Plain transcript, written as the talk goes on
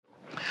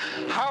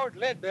Howard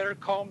Ledbetter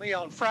called me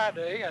on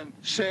Friday and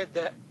said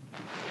that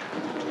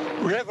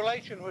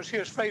Revelation was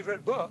his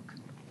favorite book.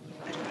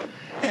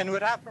 And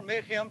would I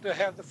permit him to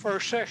have the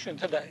first session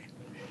today?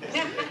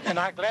 And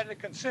I gladly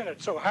consented.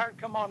 So Howard,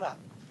 come on up.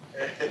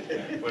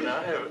 Well,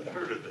 I haven't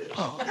heard of this.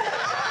 Oh.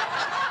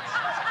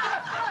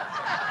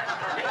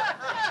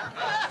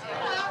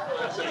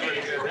 That's a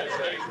pretty good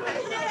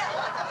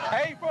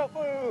April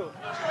Fool!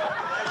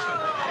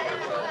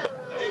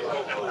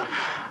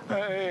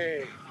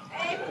 Hey.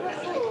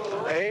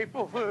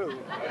 April Fool.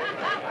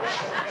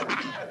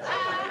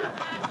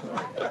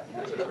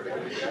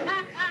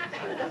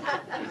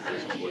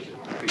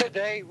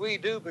 Today we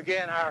do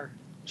begin our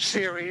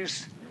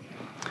series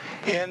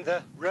in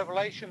the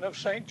Revelation of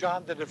St.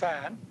 John the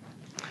Divine.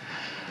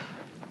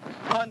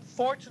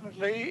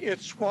 Unfortunately,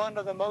 it's one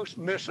of the most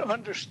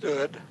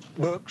misunderstood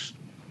books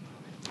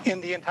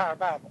in the entire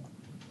Bible.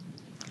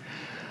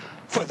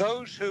 For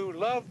those who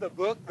love the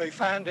book, they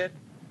find it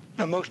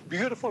the most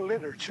beautiful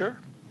literature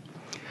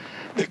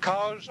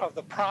because of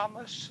the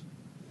promise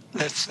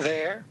that's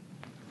there,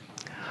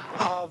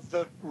 of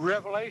the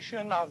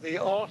revelation of the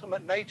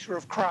ultimate nature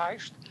of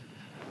Christ,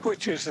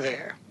 which is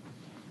there.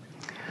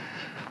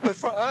 But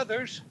for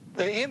others,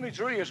 the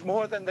imagery is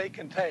more than they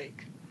can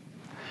take.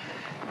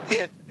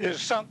 It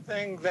is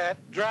something that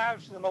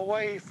drives them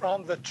away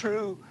from the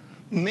true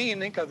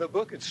meaning of the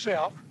book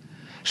itself,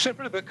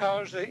 simply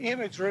because the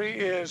imagery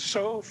is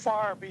so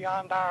far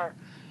beyond our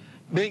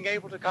being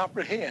able to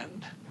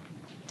comprehend.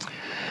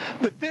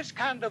 But this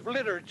kind of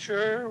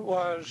literature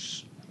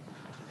was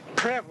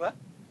prevalent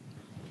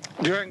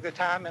during the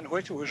time in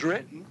which it was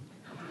written.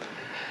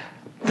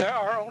 There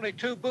are only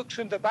two books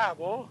in the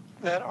Bible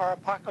that are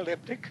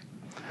apocalyptic.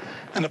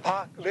 And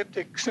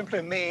apocalyptic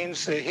simply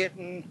means the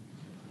hidden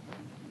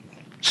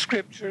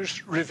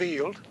scriptures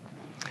revealed.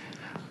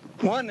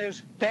 One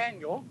is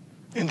Daniel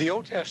in the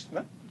Old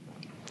Testament,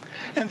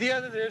 and the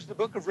other is the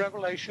book of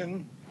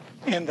Revelation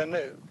in the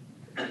New.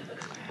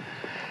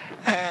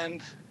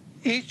 And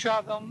each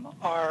of them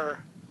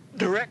are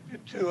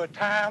directed to a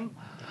time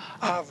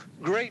of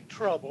great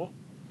trouble,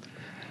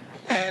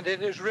 and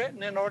it is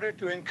written in order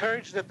to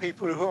encourage the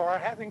people who are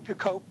having to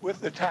cope with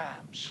the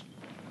times.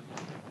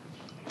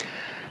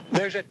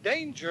 There's a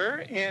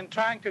danger in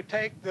trying to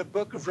take the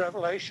book of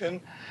Revelation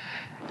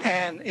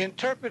and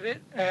interpret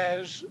it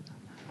as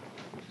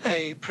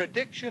a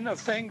prediction of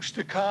things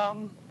to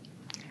come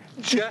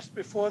just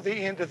before the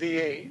end of the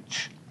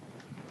age.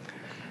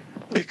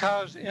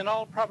 Because in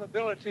all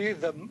probability,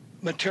 the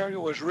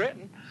material was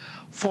written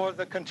for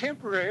the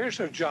contemporaries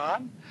of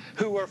John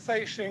who were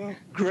facing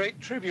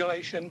great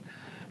tribulation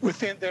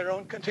within their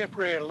own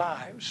contemporary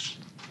lives.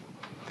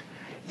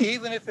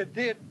 Even if it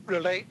did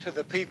relate to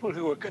the people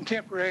who were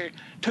contemporary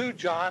to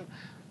John,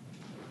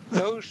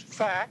 those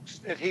facts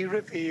that he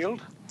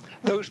revealed,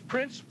 those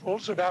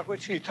principles about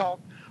which he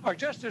talked, are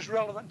just as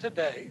relevant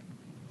today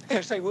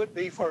as they would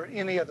be for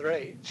any other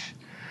age.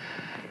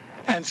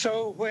 And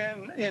so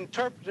when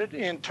interpreted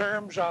in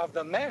terms of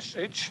the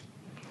message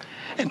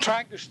and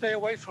trying to stay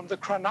away from the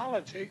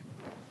chronology,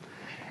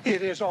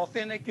 it is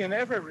authentic in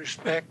every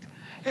respect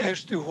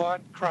as to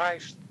what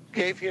Christ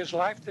gave his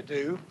life to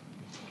do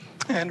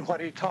and what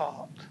he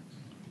taught.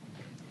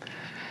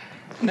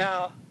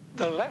 Now,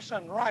 the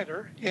lesson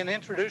writer, in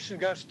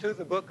introducing us to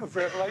the book of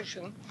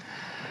Revelation,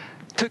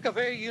 took a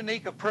very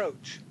unique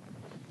approach.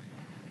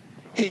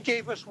 He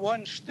gave us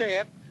one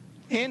step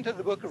into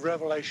the book of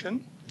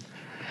Revelation,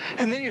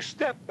 and then he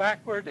stepped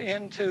backward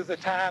into the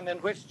time in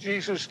which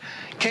Jesus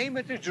came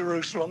into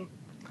Jerusalem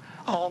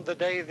on the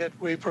day that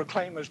we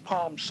proclaim as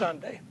Palm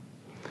Sunday.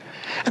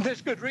 And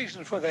there's good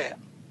reason for that.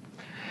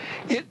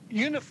 It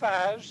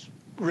unifies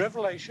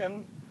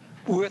Revelation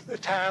with the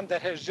time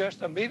that has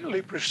just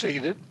immediately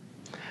preceded,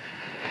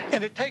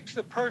 and it takes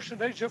the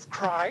personage of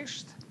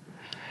Christ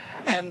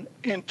and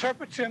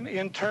interprets him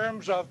in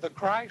terms of the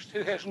Christ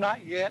who has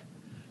not yet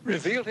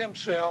revealed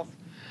himself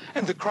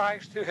and the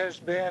Christ who has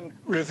been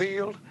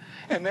revealed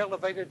and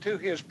elevated to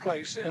his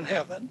place in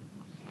heaven.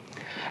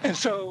 And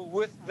so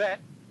with that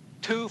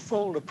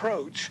twofold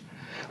approach,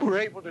 we're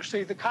able to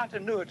see the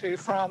continuity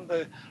from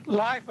the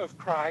life of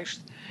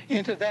Christ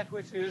into that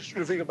which is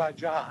revealed by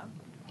John.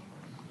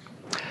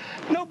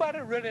 Nobody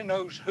really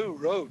knows who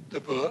wrote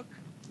the book,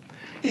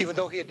 even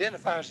though he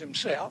identifies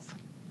himself.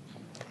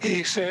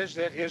 He says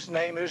that his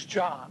name is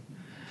John,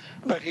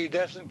 but he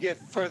doesn't give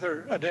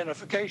further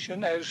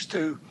identification as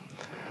to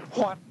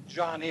what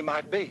John he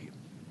might be.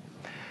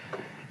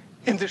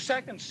 In the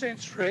 2nd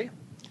century,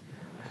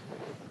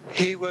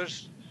 he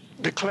was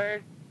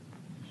declared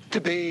to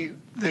be,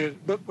 the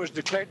book was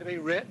declared to be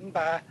written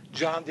by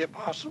John the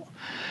Apostle.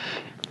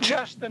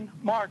 Justin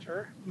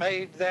Martyr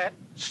made that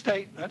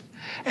statement,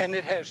 and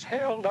it has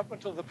held up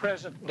until the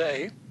present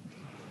day.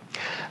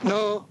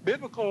 Though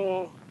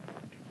biblical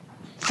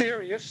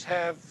theorists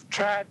have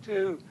tried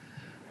to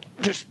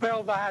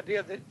dispel the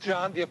idea that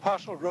John the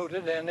Apostle wrote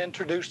it and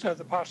introduced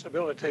other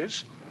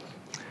possibilities,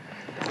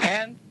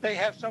 and they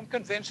have some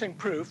convincing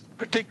proof,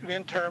 particularly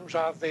in terms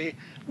of the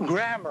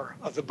grammar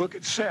of the book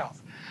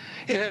itself.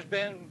 It has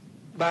been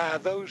by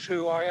those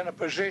who are in a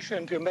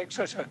position to make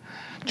such a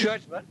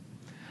judgment,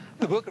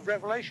 the book of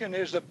Revelation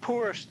is the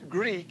poorest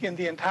Greek in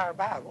the entire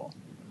Bible,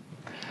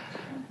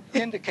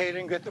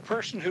 indicating that the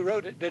person who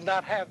wrote it did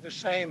not have the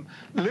same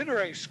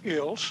literary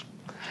skills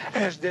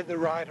as did the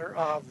writer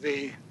of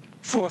the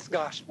fourth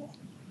gospel.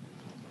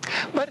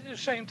 But at the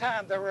same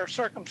time, there were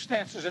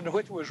circumstances in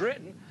which it was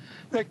written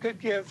that could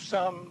give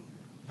some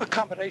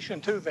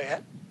accommodation to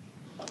that.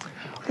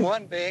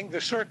 One being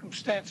the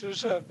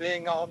circumstances of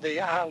being on the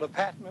Isle of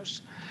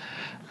Patmos,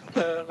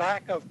 the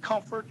lack of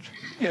comfort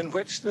in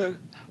which the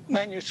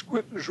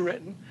manuscript was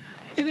written.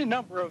 Any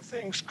number of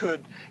things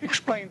could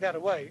explain that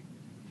away.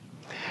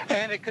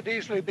 And it could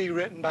easily be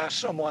written by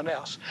someone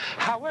else.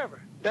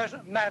 However, it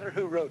doesn't matter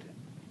who wrote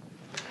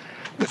it.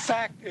 The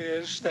fact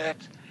is that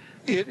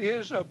it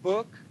is a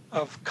book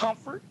of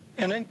comfort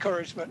and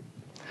encouragement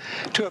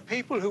to a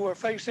people who are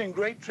facing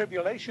great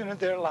tribulation in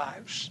their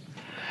lives.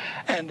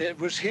 And it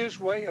was his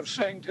way of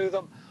saying to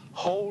them,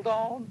 hold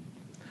on.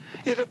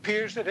 It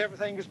appears that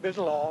everything has been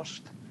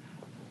lost,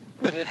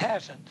 but it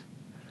hasn't.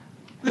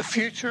 The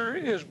future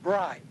is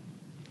bright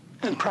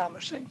and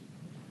promising.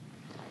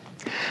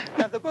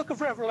 Now, the book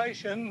of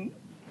Revelation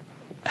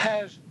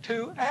has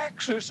two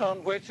axes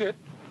on which it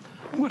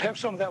would have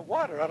some of that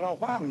water. I don't know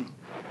why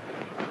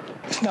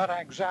it's not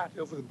anxiety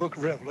over the book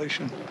of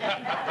Revelation.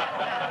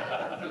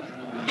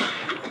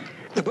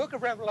 The book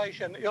of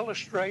Revelation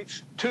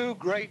illustrates two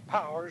great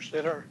powers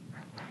that are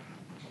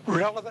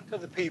relevant to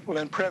the people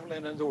and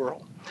prevalent in the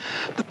world.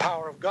 The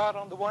power of God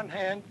on the one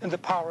hand and the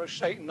power of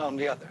Satan on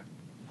the other.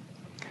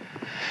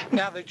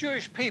 Now, the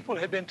Jewish people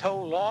had been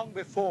told long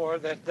before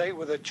that they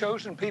were the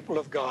chosen people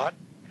of God,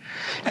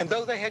 and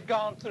though they had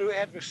gone through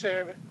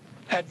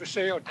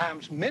adversarial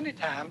times many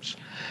times,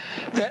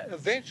 that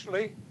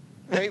eventually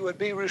they would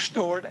be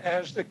restored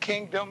as the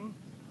kingdom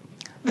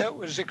that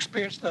was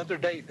experienced under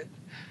David.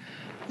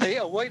 They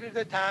awaited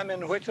the time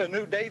in which a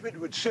new David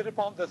would sit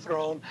upon the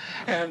throne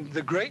and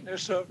the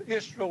greatness of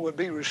Israel would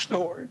be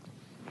restored.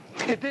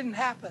 It didn't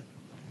happen.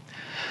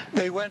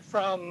 They went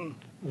from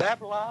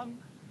Babylon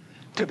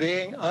to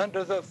being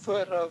under the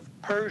foot of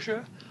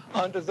Persia,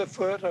 under the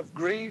foot of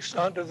Greece,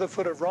 under the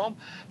foot of Rome.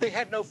 They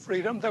had no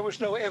freedom. There was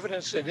no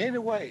evidence in any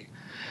way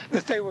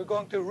that they were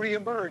going to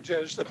reemerge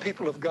as the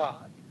people of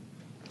God.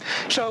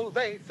 So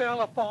they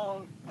fell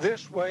upon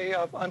this way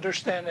of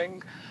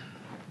understanding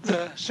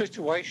the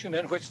situation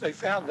in which they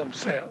found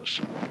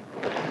themselves.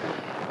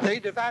 They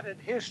divided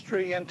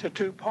history into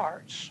two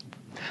parts,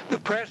 the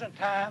present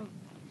time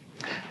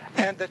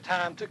and the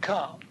time to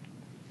come.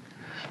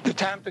 The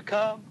time to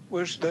come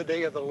was the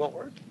day of the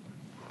Lord.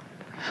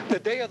 The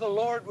day of the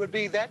Lord would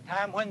be that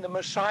time when the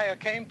Messiah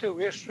came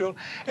to Israel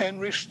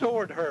and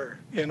restored her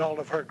in all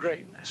of her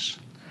greatness.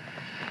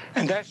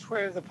 And that's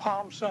where the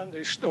Palm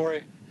Sunday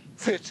story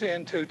fits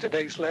into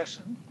today's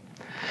lesson.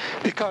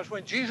 Because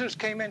when Jesus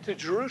came into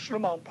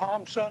Jerusalem on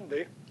Palm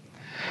Sunday,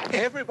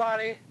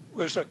 everybody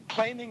was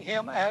acclaiming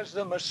him as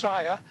the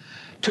Messiah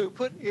to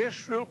put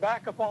Israel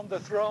back upon the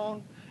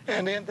throne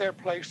and in their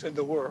place in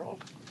the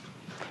world.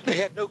 They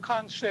had no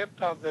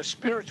concept of the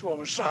spiritual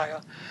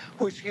Messiah,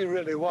 which he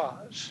really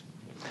was.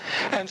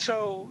 And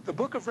so the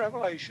book of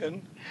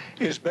Revelation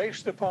is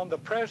based upon the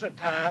present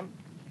time,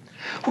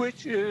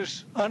 which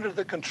is under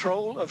the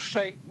control of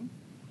Satan.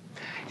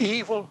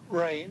 Evil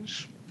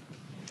reigns.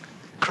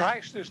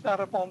 Christ is not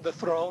upon the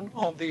throne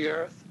on the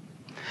earth.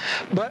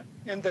 But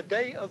in the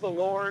day of the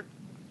Lord,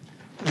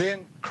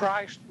 then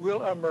Christ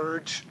will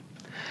emerge,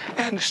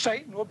 and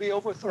Satan will be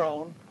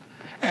overthrown,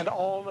 and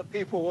all the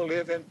people will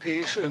live in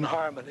peace and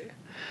harmony.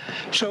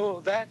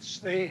 So that's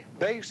the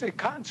basic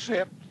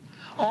concept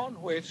on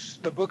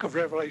which the book of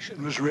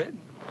Revelation was written.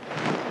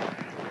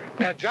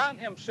 Now, John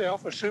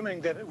himself,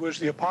 assuming that it was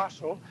the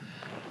apostle,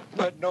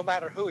 but no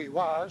matter who he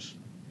was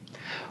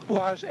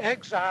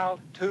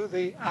exiled to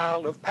the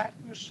Isle of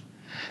Patmos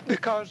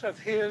because of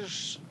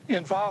his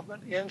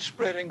involvement in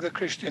spreading the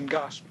Christian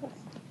gospel.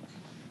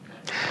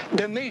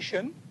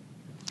 Domitian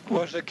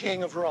was the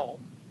king of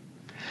Rome.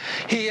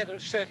 He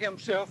had set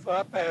himself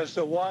up as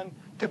the one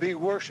to be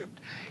worshipped.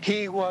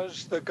 He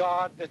was the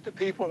God that the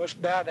people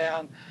must bow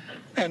down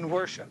and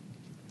worship.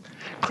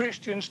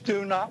 Christians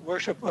do not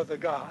worship other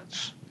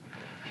gods.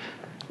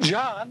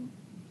 John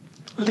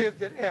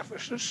lived at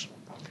Ephesus.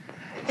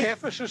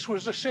 Ephesus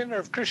was the center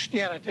of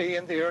Christianity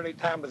in the early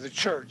time of the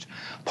church.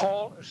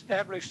 Paul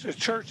established the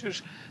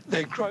churches.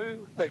 They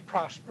grew, they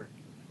prospered.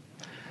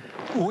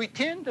 We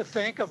tend to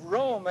think of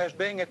Rome as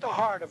being at the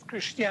heart of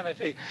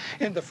Christianity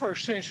in the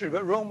first century,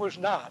 but Rome was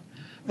not.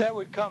 That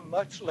would come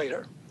much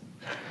later.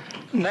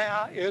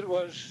 Now it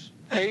was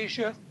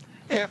Asia,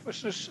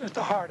 Ephesus at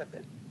the heart of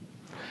it.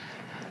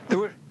 There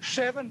were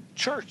 7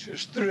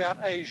 churches throughout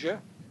Asia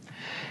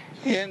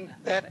in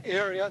that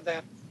area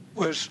that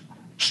was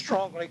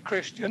strongly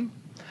Christian,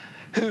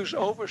 whose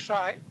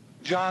oversight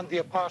John the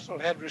Apostle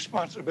had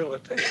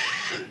responsibility.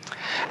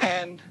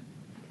 And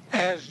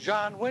as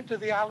John went to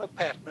the Isle of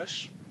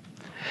Patmos,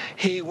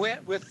 he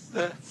went with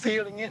the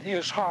feeling in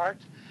his heart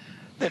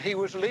that he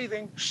was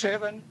leaving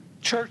 7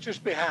 churches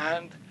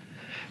behind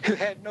who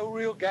had no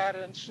real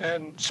guidance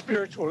and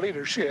spiritual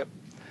leadership.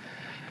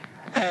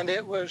 And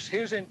it was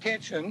his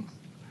intention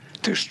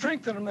to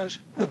strengthen them as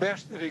the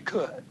best that he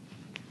could.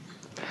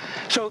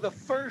 So the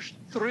first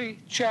 3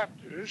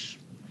 chapters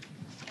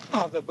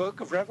of the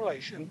book of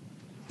Revelation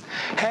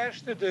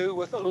has to do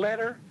with a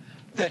letter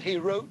that he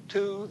wrote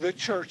to the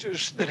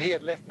churches that he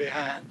had left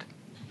behind.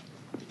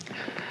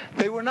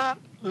 They were not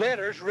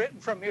letters written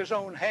from his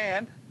own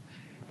hand.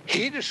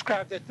 He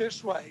described it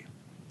this way.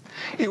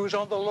 It was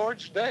on the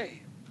Lord's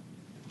day,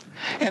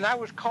 and I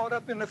was caught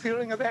up in the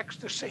feeling of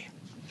ecstasy.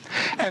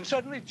 And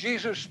suddenly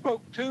Jesus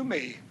spoke to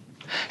me,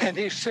 and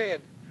he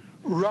said,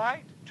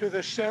 write to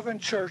the 7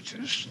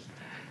 churches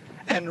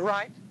and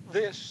write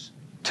this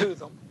to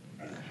them.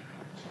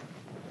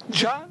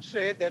 John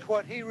said that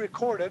what he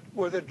recorded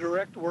were the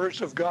direct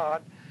words of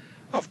God,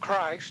 of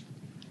Christ,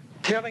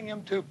 telling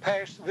him to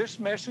pass this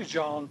message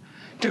on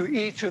to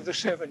each of the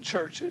 7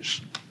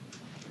 churches.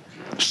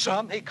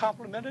 Some he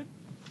complimented,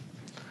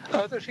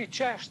 others he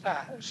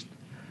chastised,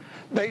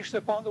 based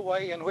upon the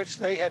way in which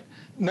they had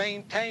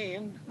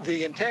maintained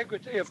the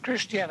integrity of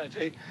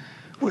Christianity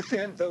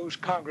within those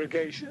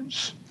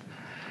congregations.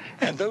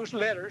 And those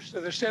letters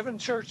to the 7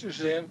 churches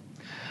then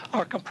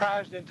are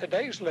comprised in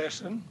today's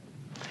lesson,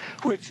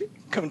 which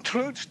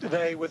concludes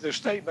today with the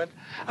statement,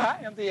 I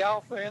am the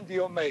Alpha and the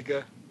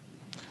Omega,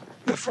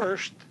 the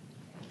first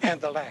and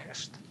the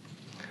last.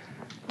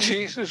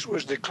 Jesus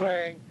was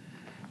declaring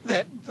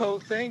that though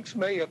things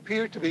may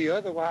appear to be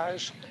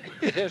otherwise,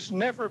 it has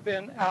never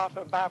been out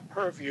of my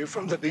purview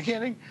from the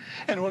beginning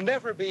and will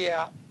never be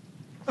out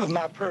of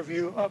my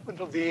purview up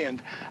until the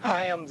end.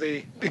 I am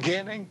the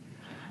beginning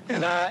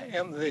and I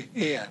am the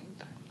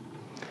end.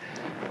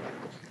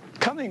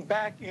 Coming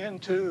back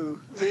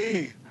into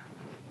the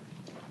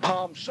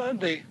Palm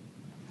Sunday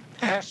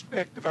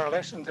aspect of our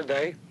lesson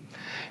today,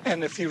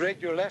 and if you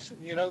read your lesson,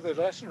 you know the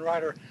lesson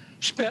writer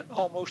spent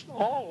almost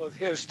all of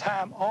his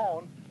time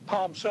on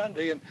Palm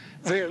Sunday and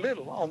very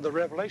little on the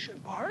Revelation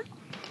part.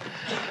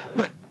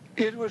 But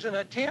it was an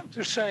attempt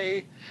to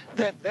say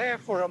that there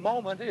for a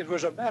moment it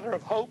was a matter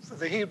of hope for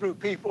the Hebrew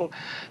people.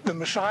 The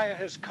Messiah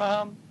has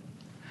come.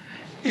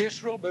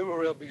 Israel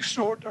will be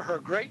restored to her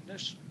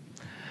greatness.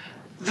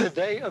 The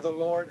day of the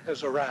Lord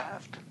has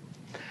arrived.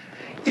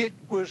 It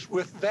was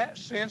with that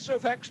sense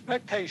of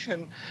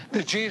expectation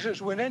that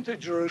Jesus went into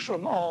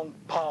Jerusalem on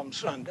Palm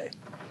Sunday.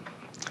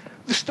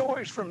 The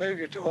story is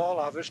familiar to all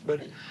of us,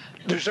 but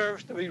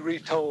deserves to be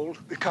retold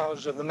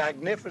because of the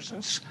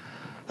magnificence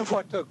of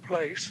what took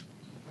place.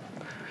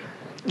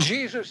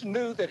 Jesus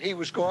knew that he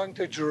was going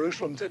to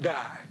Jerusalem to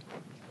die.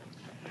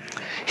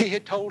 He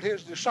had told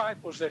his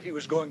disciples that he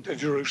was going to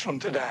Jerusalem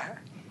to die.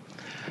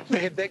 They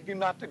had begged him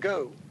not to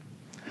go.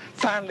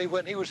 Finally,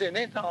 when he was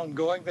intent on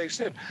going, they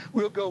said,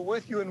 we'll go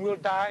with you and we'll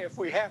die if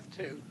we have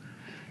to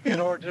in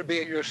order to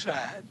be at your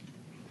side.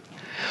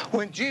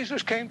 When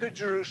Jesus came to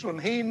Jerusalem,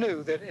 he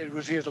knew that it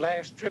was his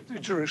last trip to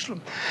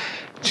Jerusalem.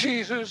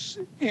 Jesus,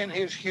 in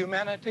his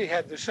humanity,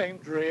 had the same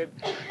dread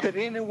that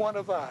any one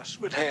of us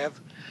would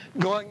have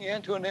going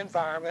into an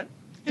environment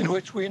in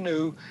which we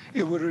knew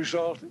it would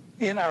result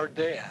in our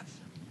death.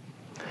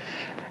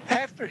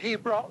 After he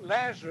brought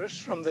Lazarus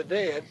from the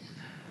dead,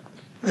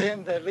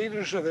 then the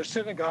leaders of the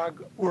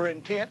synagogue were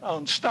intent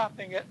on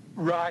stopping it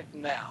right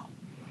now.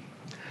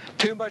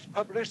 Too much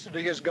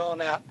publicity has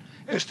gone out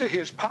as to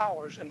his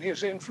powers and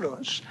his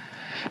influence.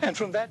 And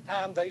from that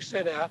time, they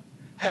set out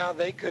how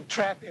they could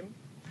trap him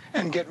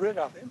and get rid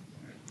of him.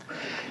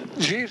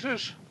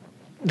 Jesus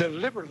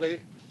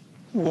deliberately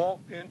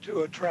walked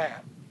into a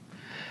trap.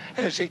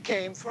 As he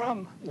came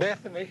from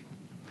Bethany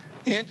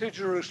into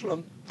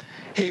Jerusalem,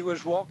 he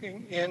was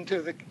walking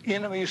into the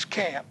enemy's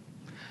camp,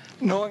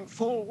 knowing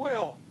full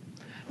well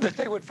that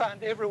they would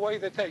find every way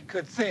that they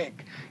could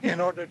think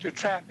in order to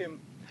trap him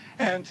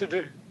and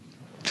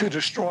to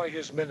destroy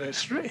his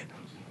ministry.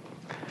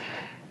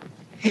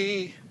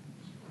 He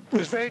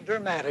was very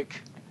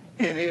dramatic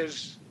in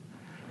his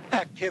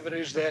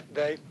activities that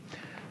day.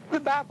 The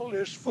Bible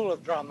is full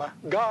of drama.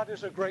 God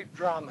is a great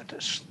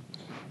dramatist.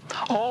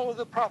 All of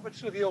the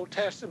prophets of the Old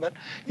Testament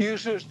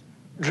uses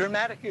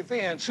dramatic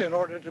events in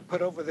order to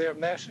put over their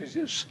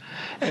messages,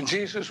 and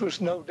Jesus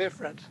was no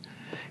different.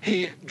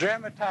 He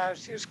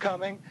dramatized his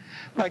coming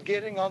by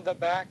getting on the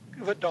back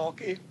of a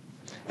donkey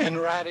and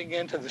riding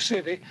into the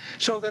city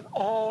so that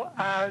all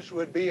eyes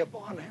would be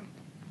upon him.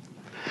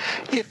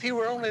 If he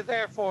were only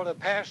there for the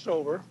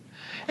Passover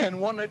and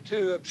wanted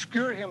to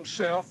obscure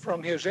himself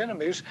from his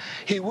enemies,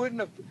 he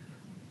wouldn't have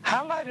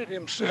highlighted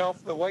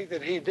himself the way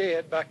that he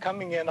did by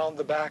coming in on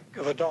the back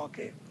of a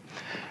donkey.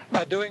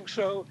 By doing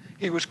so,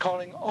 he was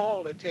calling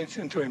all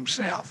attention to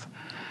himself,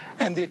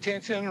 and the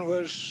attention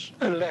was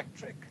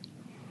electric.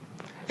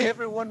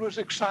 Everyone was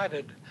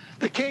excited.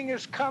 The king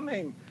is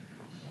coming.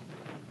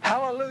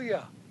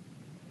 Hallelujah.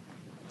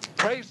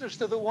 Praises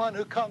to the one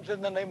who comes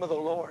in the name of the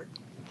Lord.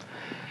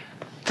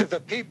 To the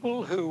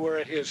people who were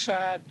at his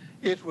side,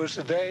 it was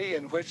the day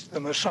in which the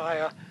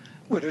Messiah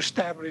would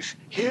establish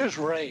his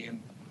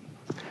reign.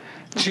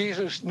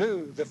 Jesus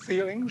knew the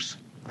feelings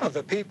of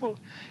the people.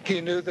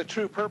 He knew the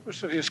true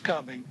purpose of his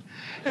coming.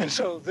 And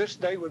so this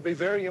day would be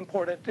very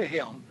important to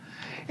him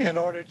in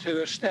order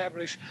to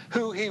establish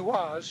who he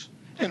was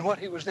and what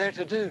he was there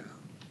to do.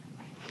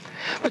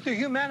 But the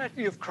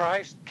humanity of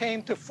Christ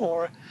came to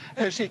fore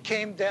as he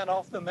came down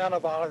off the Mount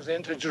of Olives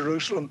into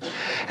Jerusalem.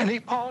 And he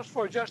paused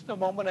for just a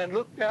moment and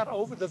looked out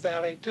over the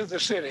valley to the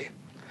city.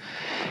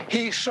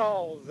 He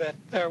saw that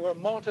there were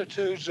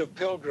multitudes of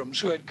pilgrims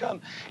who had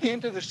come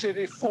into the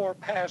city for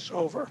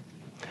Passover.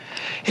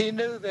 He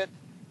knew that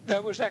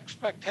there was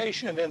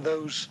expectation in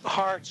those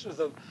hearts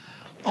of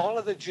all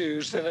of the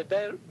Jews that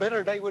a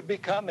better day would be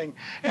coming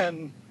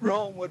and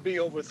Rome would be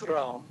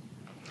overthrown.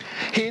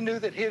 He knew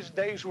that his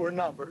days were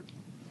numbered.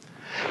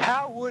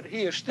 How would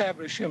he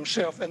establish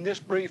himself in this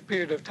brief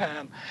period of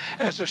time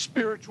as a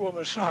spiritual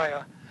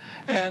Messiah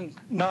and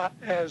not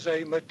as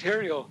a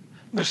material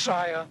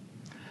Messiah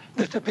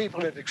that the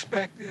people had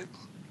expected?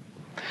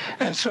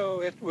 And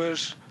so it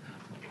was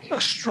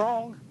a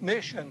strong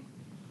mission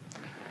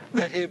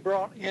that he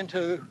brought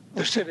into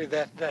the city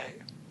that day.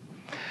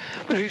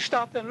 But he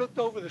stopped and looked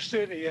over the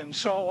city and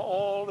saw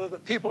all of the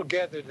people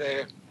gathered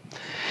there.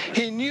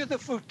 He knew the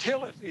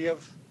futility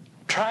of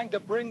trying to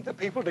bring the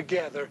people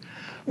together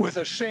with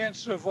a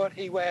sense of what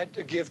he had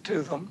to give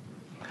to them.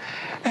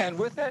 And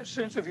with that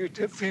sense of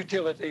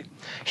futility,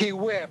 he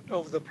wept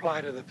over the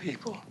plight of the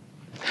people.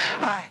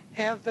 I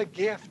have the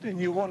gift and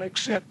you won't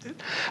accept it.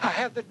 I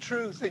have the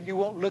truth and you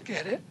won't look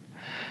at it.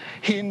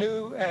 He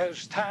knew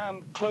as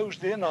time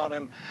closed in on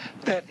him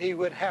that he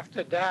would have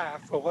to die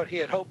for what he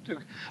had hoped to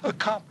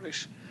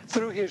accomplish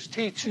through his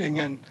teaching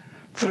and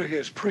through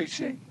his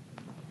preaching.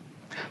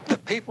 The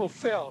people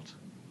felt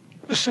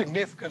the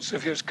significance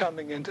of his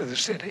coming into the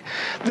city.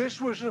 This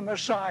was the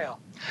Messiah.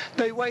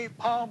 They waved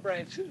palm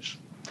branches.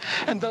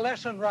 And the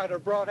lesson writer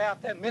brought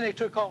out that many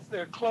took off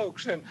their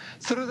cloaks and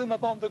threw them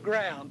upon the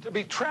ground to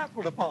be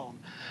trampled upon,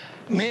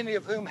 many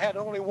of whom had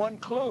only one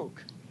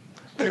cloak.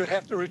 They would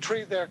have to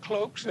retrieve their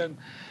cloaks and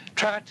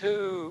try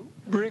to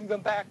bring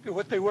them back to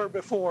what they were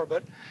before,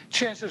 but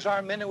chances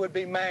are many would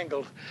be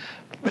mangled.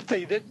 But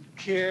they didn't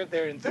care.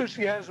 Their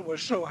enthusiasm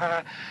was so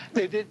high,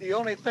 they did the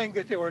only thing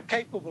that they were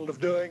capable of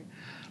doing,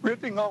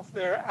 ripping off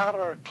their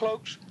outer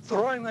cloaks,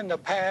 throwing them in the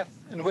path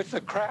in which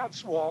the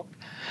crowds walked,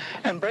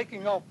 and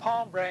breaking off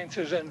palm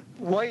branches and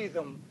wave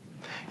them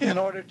in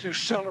order to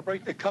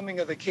celebrate the coming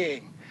of the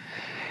King.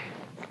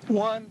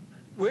 One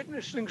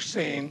witnessing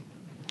scene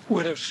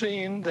would have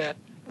seen that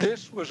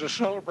this was a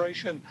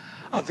celebration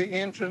of the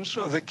entrance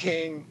of the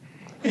King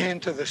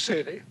into the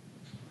city.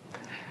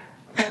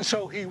 And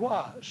so he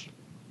was,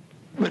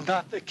 but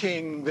not the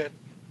King that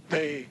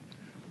they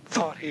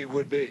thought he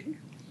would be.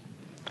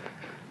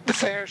 The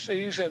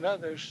Pharisees and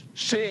others,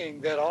 seeing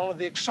that all of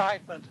the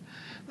excitement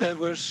that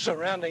was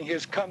surrounding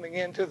his coming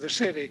into the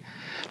city,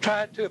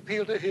 tried to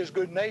appeal to his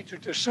good nature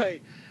to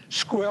say,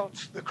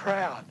 squelch the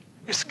crowd.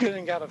 It's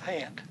getting out of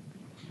hand.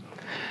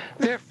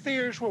 Their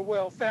fears were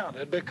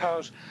well-founded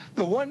because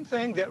the one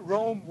thing that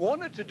Rome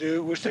wanted to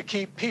do was to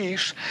keep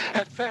peace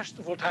at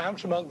festival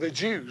times among the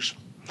Jews.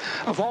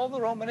 Of all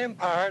the Roman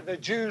Empire, the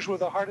Jews were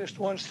the hardest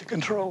ones to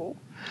control.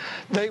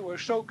 They were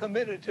so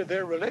committed to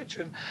their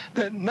religion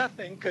that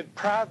nothing could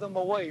pry them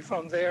away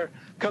from their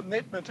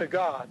commitment to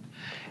God.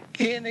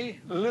 Any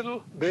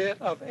little bit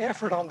of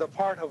effort on the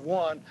part of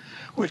one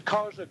would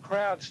cause the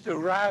crowds to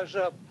rise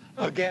up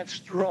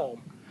against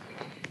Rome.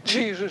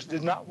 Jesus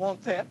did not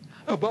want that.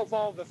 Above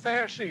all, the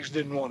Pharisees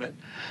didn't want it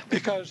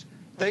because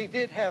they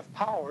did have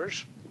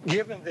powers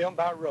given them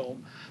by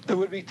Rome that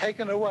would be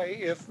taken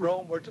away if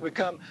Rome were to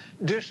become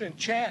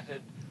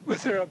disenchanted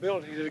with their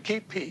ability to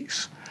keep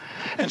peace.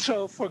 And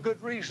so for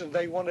good reason,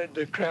 they wanted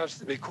the crowds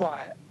to be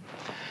quiet.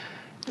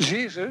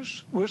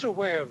 Jesus was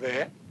aware of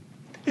that.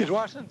 It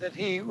wasn't that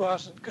he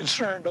wasn't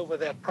concerned over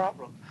that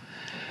problem,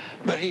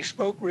 but he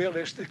spoke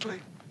realistically.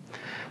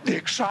 The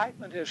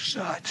excitement is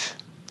such,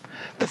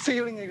 the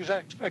feeling of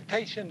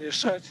expectation is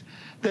such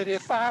that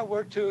if I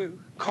were to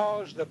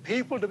cause the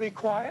people to be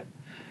quiet,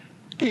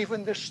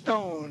 even the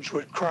stones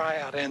would cry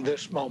out in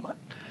this moment.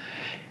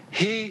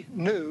 He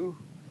knew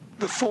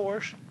the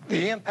force,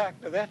 the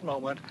impact of that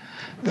moment.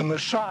 The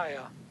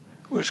Messiah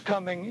was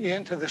coming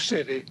into the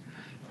city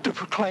to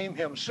proclaim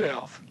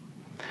himself.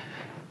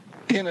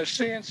 In a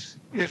sense,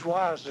 it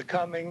was the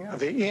coming of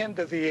the end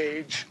of the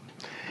age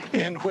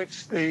in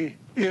which the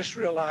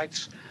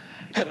Israelites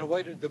had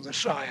awaited the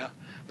Messiah,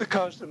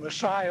 because the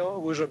Messiah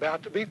was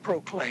about to be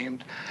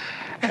proclaimed,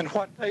 and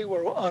what they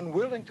were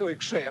unwilling to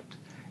accept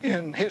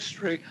in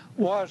history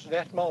was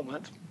that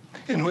moment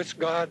in which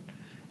God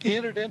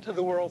entered into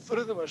the world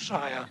through the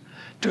Messiah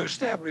to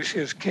establish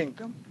his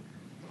kingdom.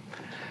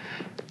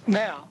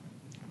 Now,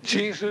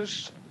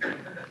 Jesus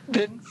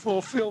didn't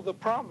fulfill the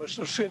promise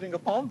of sitting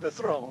upon the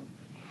throne.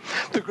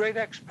 The great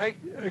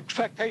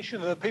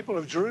expectation of the people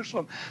of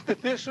Jerusalem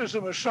that this is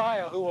the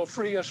Messiah who will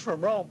free us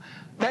from Rome,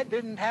 that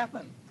didn't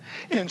happen.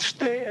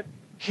 Instead,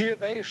 here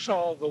they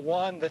saw the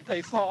one that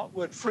they thought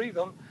would free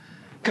them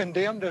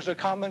condemned as a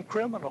common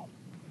criminal.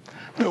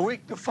 The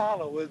week to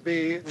follow would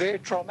be very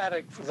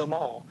traumatic for them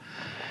all.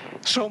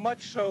 So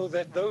much so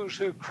that those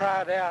who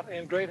cried out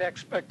in great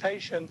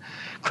expectation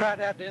cried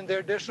out in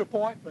their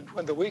disappointment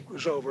when the week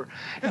was over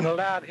and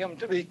allowed him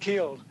to be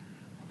killed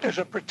as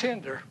a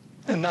pretender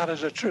and not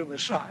as a true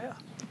Messiah.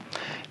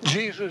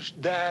 Jesus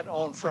died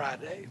on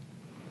Friday.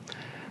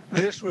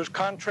 This was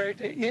contrary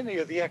to any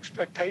of the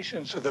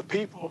expectations of the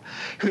people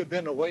who had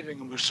been awaiting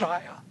a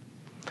Messiah.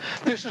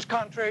 This is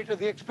contrary to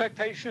the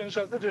expectations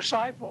of the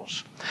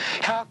disciples.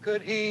 How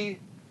could he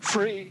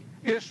free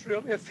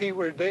Israel if he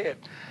were dead?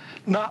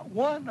 Not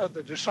one of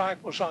the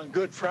disciples on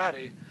Good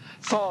Friday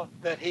thought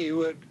that he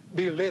would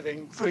be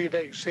living 3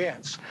 days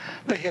hence.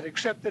 They had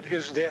accepted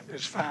his death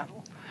as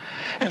final.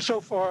 And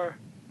so for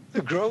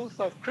the growth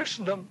of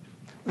Christendom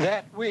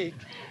that week,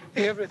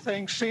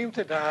 everything seemed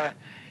to die.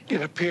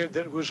 It appeared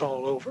that it was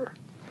all over.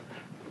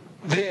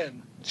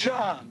 Then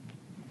John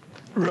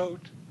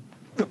wrote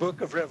the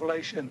book of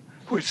Revelation,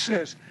 which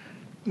says,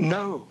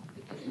 no,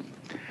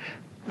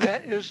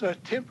 that is a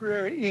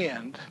temporary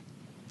end.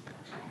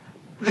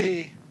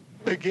 The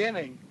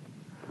beginning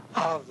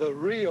of the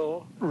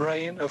real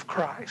reign of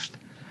Christ.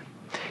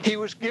 He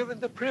was given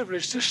the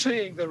privilege to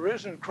seeing the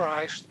risen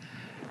Christ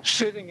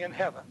sitting in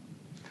heaven.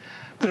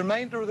 The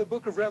remainder of the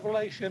book of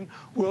Revelation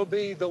will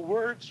be the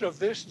words of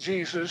this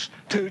Jesus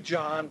to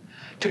John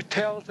to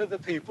tell to the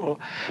people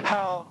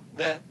how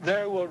that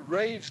there will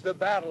rage the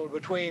battle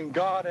between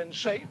God and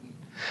Satan.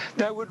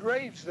 There would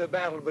rage the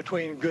battle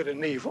between good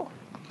and evil.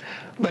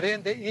 But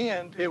in the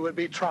end, it would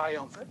be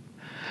triumphant.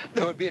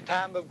 There would be a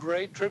time of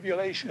great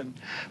tribulation.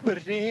 But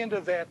at the end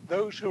of that,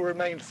 those who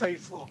remained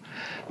faithful,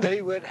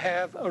 they would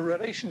have a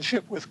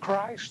relationship with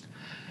Christ.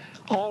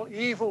 All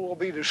evil will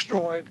be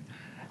destroyed,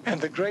 and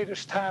the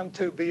greatest time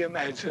to be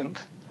imagined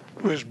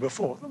was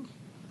before them.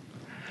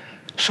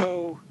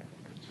 So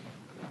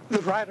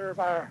the writer of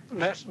our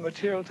lesson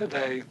material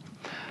today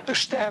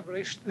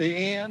established the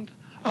end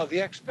of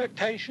the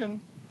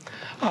expectation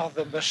of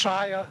the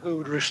Messiah who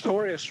would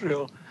restore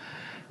Israel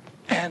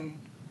and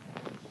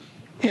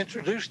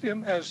introduced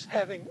him as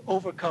having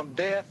overcome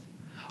death,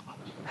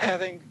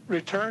 having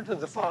returned to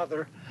the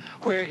Father,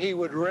 where he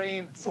would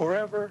reign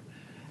forever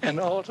and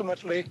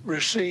ultimately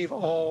receive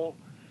all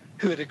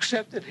who had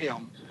accepted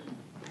him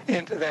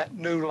into that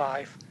new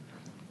life,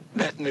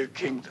 that new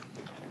kingdom.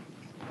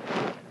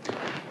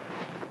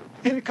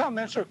 Any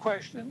comments or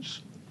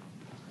questions?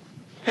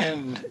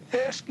 And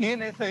ask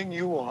anything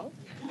you want.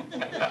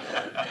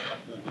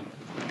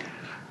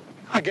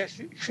 I guess,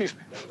 excuse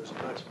me. That was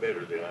much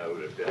better than I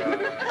would have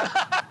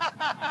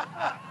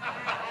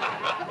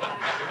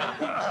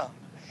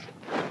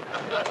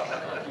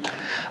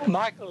done.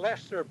 Michael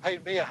Lester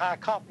paid me a high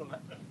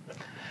compliment.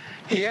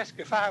 He asked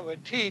if I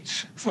would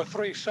teach for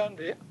 3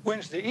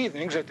 Wednesday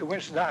evenings at the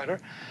Wednesday Nighter,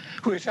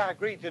 which I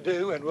agreed to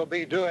do and will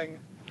be doing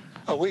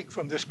a week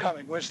from this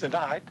coming Wednesday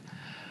night,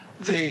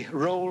 the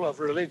role of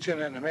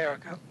religion in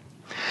America.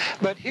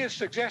 But his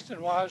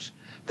suggestion was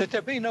that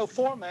there be no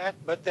format,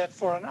 but that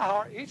for an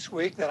hour each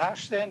week that I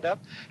stand up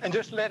and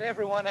just let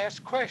everyone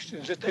ask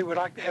questions that they would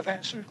like to have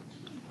answered.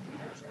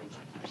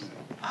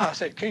 I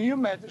said, can you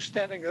imagine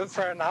standing up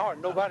for an hour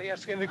and nobody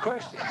asking any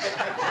questions?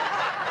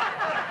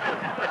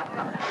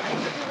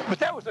 But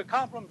that was a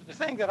compliment, the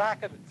thing that I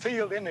could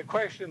field any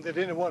question that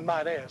anyone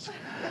might ask.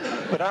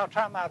 But I'll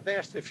try my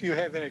best if you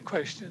have any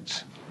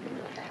questions.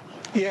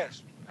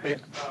 Yes.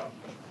 Ben.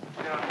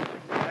 Now,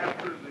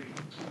 after the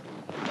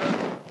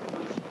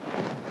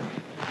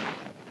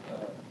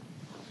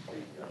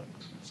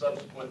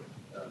subsequent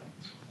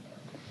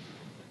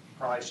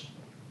Christ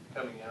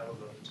coming out of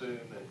the tomb,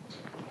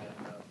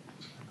 and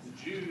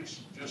the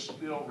Jews just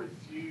still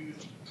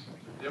refused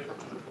the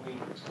difference between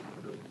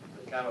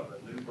the kind of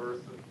the new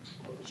birth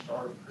of the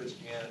start of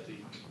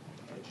Christianity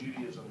and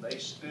Judaism. They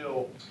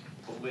still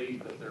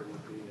believed that there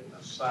would be a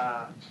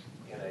Messiah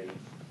and a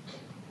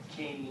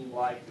king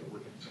like that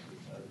would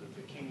that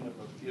the kingdom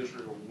of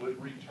Israel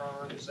would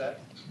return. Is that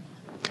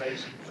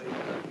basically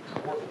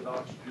the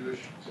Orthodox Jewish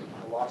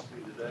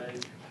philosophy today?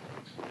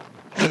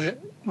 The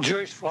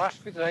Jewish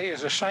philosophy today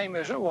is the same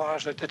as it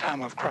was at the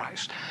time of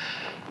Christ.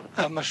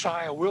 A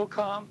Messiah will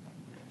come,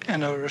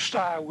 and a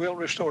Messiah will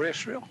restore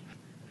Israel.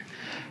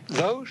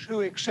 Those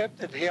who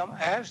accepted him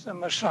as the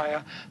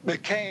Messiah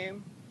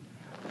became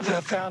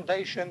the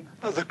foundation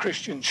of the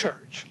Christian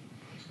church.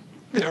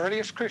 The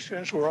earliest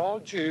Christians were all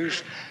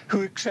Jews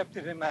who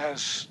accepted him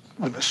as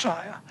the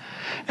Messiah.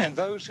 And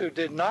those who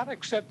did not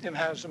accept him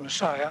as the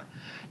Messiah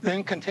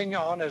then continue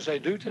on as they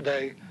do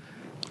today,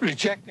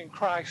 rejecting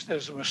Christ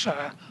as the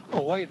Messiah,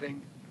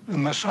 awaiting the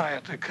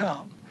Messiah to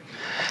come.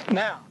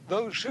 Now,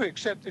 those who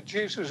accepted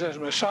Jesus as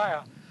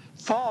Messiah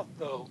thought,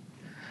 though,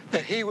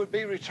 that he would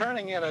be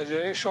returning in a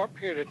very short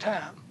period of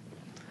time.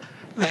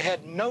 They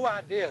had no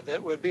idea that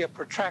it would be a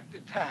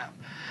protracted time.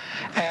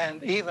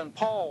 And even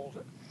Paul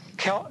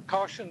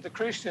cautioned the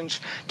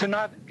Christians to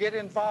not get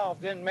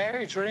involved in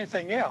marriage or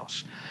anything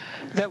else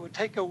that would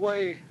take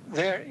away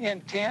their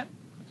intent,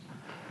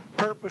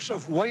 purpose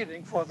of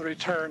waiting for the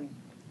return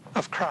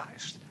of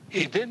Christ.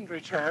 he didn't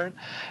return,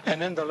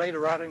 and in the later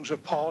writings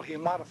of Paul, he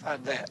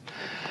modified that.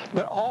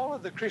 But all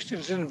of the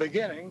Christians in the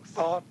beginning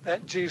thought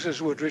that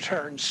Jesus would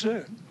return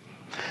soon.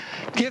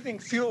 Giving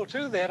fuel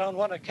to that, on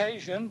one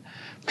occasion,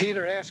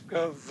 Peter asked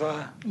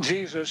of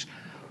Jesus,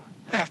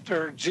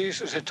 after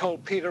Jesus had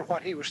told Peter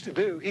what he was to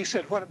do, he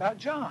said, "What about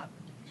John?"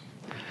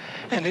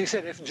 And he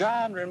said, "If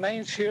John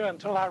remains here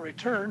until I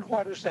return,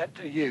 what is that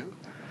to you?"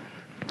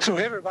 So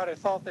everybody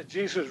thought that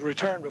Jesus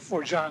returned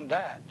before John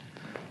died.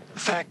 The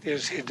fact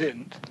is, he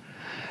didn't.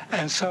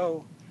 And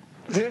so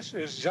this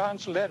is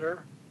John's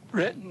letter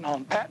written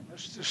on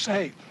Patmos to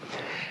say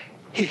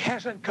he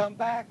hasn't come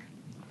back,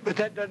 but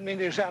that doesn't mean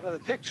he's out of the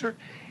picture.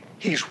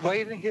 He's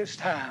waiting his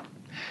time.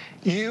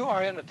 You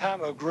are in a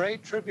time of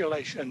great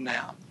tribulation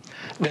now.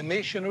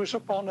 Domitian was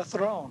upon the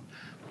throne.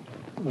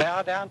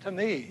 Bow down to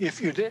me. If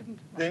you didn't,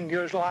 then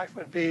your life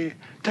would be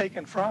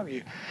taken from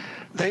you.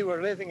 They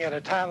were living at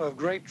a time of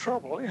great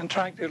trouble in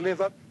trying to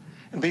live up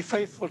and be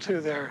faithful to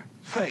their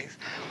faith.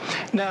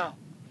 Now,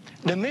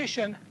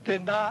 Domitian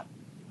did not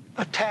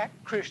attack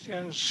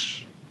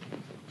Christians,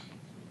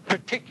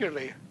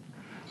 particularly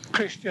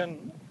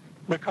Christian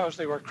because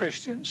they were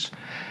Christians.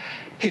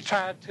 He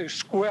tried to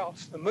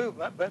squelch the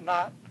movement, but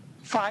not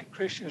fight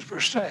Christians per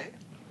se.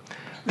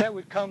 That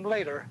would come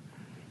later.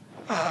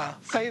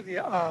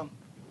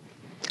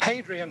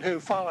 Hadrian, who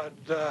followed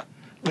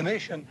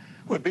Domitian,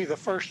 would be the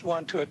first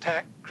one to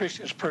attack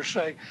Christians per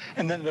se,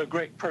 and then the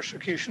great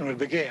persecution would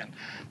begin.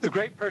 The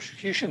great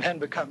persecution hadn't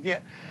become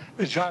yet,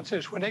 but John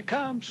says, when it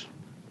comes,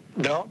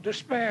 don't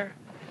despair.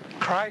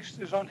 Christ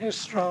is on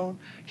his throne.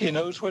 He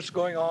knows what's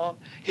going on.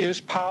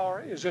 His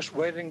power is just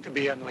waiting to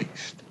be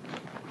unleashed.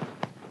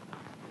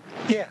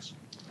 Yes?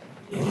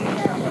 You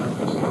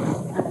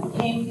have an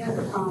opinion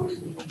on the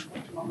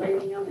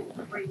millennium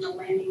and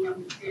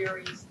pre-millennium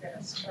theories that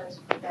are supposed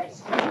to be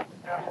based on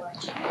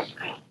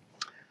Revelation?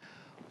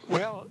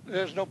 Well,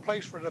 there's no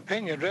place for an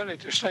opinion, really,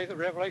 to say that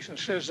Revelation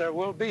says there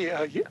will be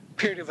a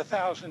period of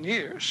 1,000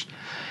 years.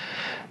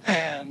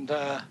 And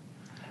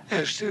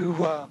as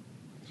to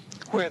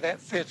where that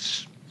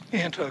fits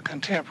into a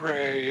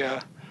contemporary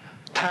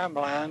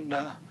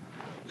timeline,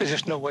 there's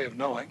just no way of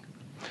knowing.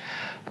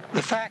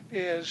 The fact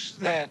is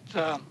that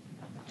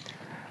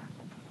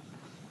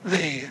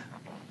the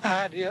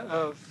idea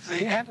of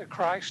the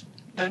Antichrist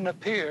doesn't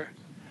appear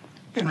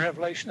in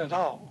Revelation at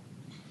all.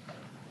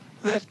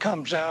 That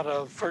comes out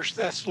of 1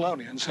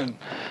 Thessalonians, and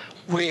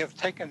we have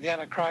taken the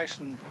Antichrist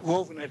and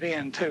woven it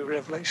into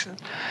Revelation.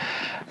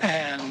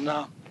 And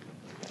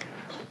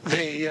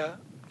the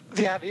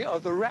idea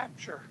of the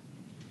rapture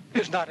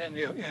is not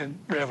in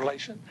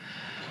Revelation.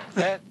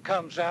 That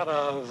comes out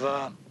of,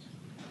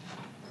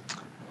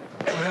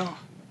 well,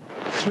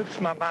 it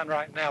slips my mind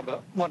right now,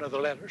 but one of the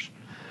letters,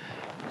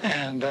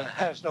 and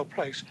has no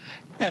place.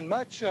 And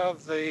much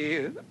of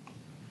the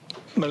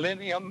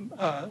millennium,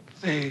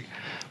 the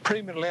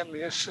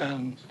premillennialists,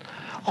 and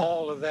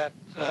all of that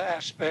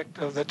aspect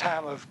of the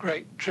time of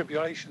great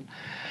tribulation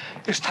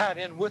is tied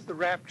in with the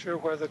rapture,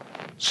 where the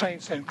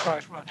saints in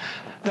Christ were.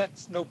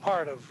 That's no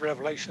part of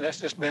Revelation. That's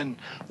just been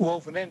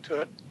woven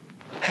into it,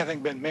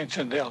 having been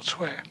mentioned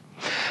elsewhere.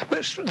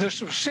 But the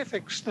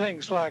specific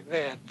things like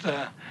that.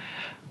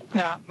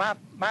 Now,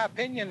 my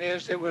opinion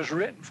is it was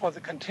written for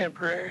the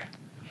contemporary,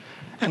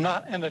 and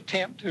not an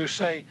attempt to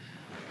say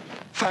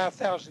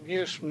 5,000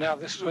 years from now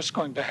this is what's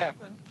going to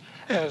happen,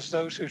 as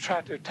those who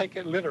try to take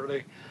it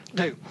literally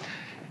do.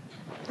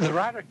 The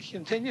writer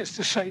continues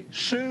to say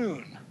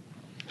soon,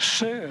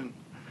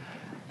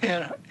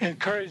 and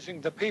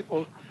encouraging the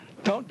people,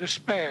 don't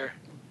despair,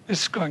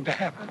 it's going to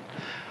happen.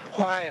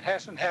 Why it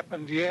hasn't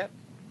happened yet,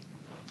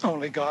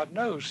 only God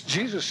knows.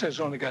 Jesus says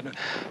only God knows.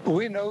 But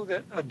we know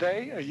that a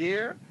day, a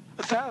year,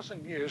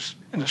 1,000 years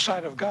in the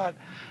sight of God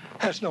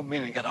has no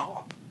meaning at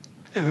all.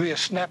 It would be a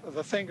snap of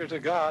a finger to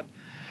God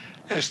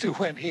as to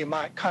when he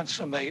might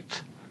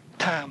consummate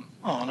time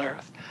on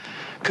earth.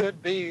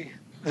 Could be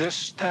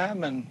this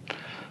time, and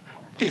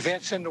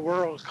events in the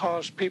world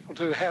cause people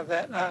to have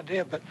that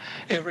idea, but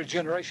every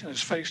generation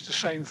has faced the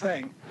same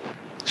thing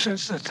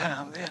since the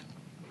time then.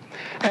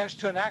 As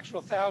to an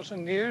actual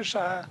 1,000 years,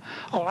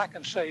 all I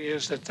can say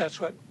is that that's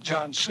what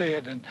John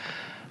said, and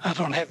I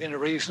don't have any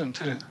reason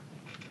to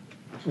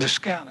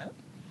discount it.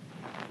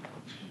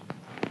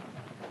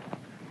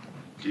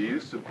 Do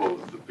you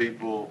suppose the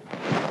people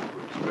who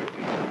were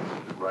expecting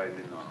to ride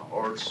in on a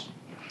horse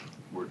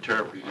were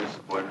terribly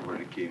disappointed when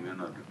he came in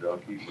on the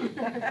donkey?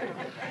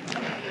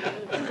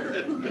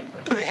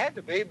 They had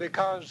to be,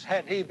 because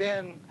had he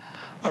been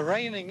a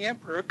reigning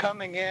emperor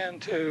coming in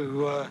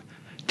to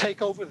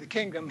take over the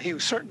kingdom, he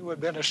certainly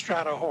would have been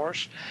astride a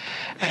horse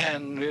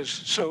and his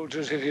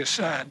soldiers at his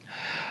side.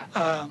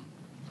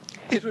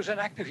 It was an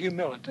act of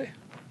humility.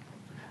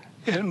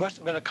 It must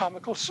have been a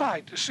comical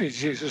sight to see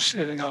Jesus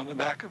sitting on the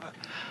back of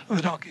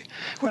a donkey.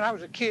 When I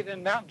was a kid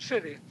in Mountain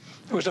City,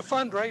 there was a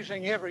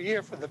fundraising every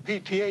year for the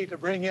PTA to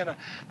bring in a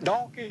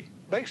donkey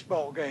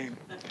baseball game.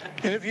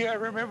 Any of you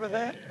ever remember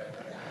that?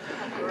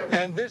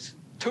 And this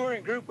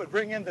touring group would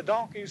bring in the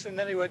donkeys, and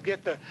then he would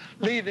get the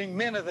leading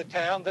men of the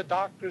town, the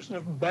doctors and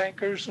the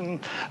bankers and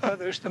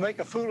others, to make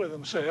a fool of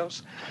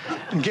themselves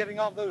and getting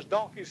on those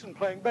donkeys and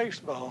playing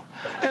baseball.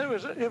 And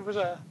it was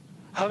a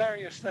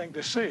hilarious thing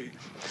to see.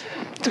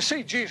 To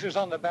see Jesus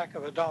on the back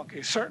of a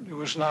donkey certainly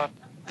was not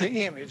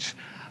the image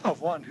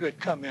of one who had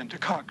come in to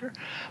conquer,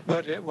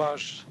 but it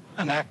was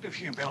an act of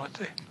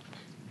humility.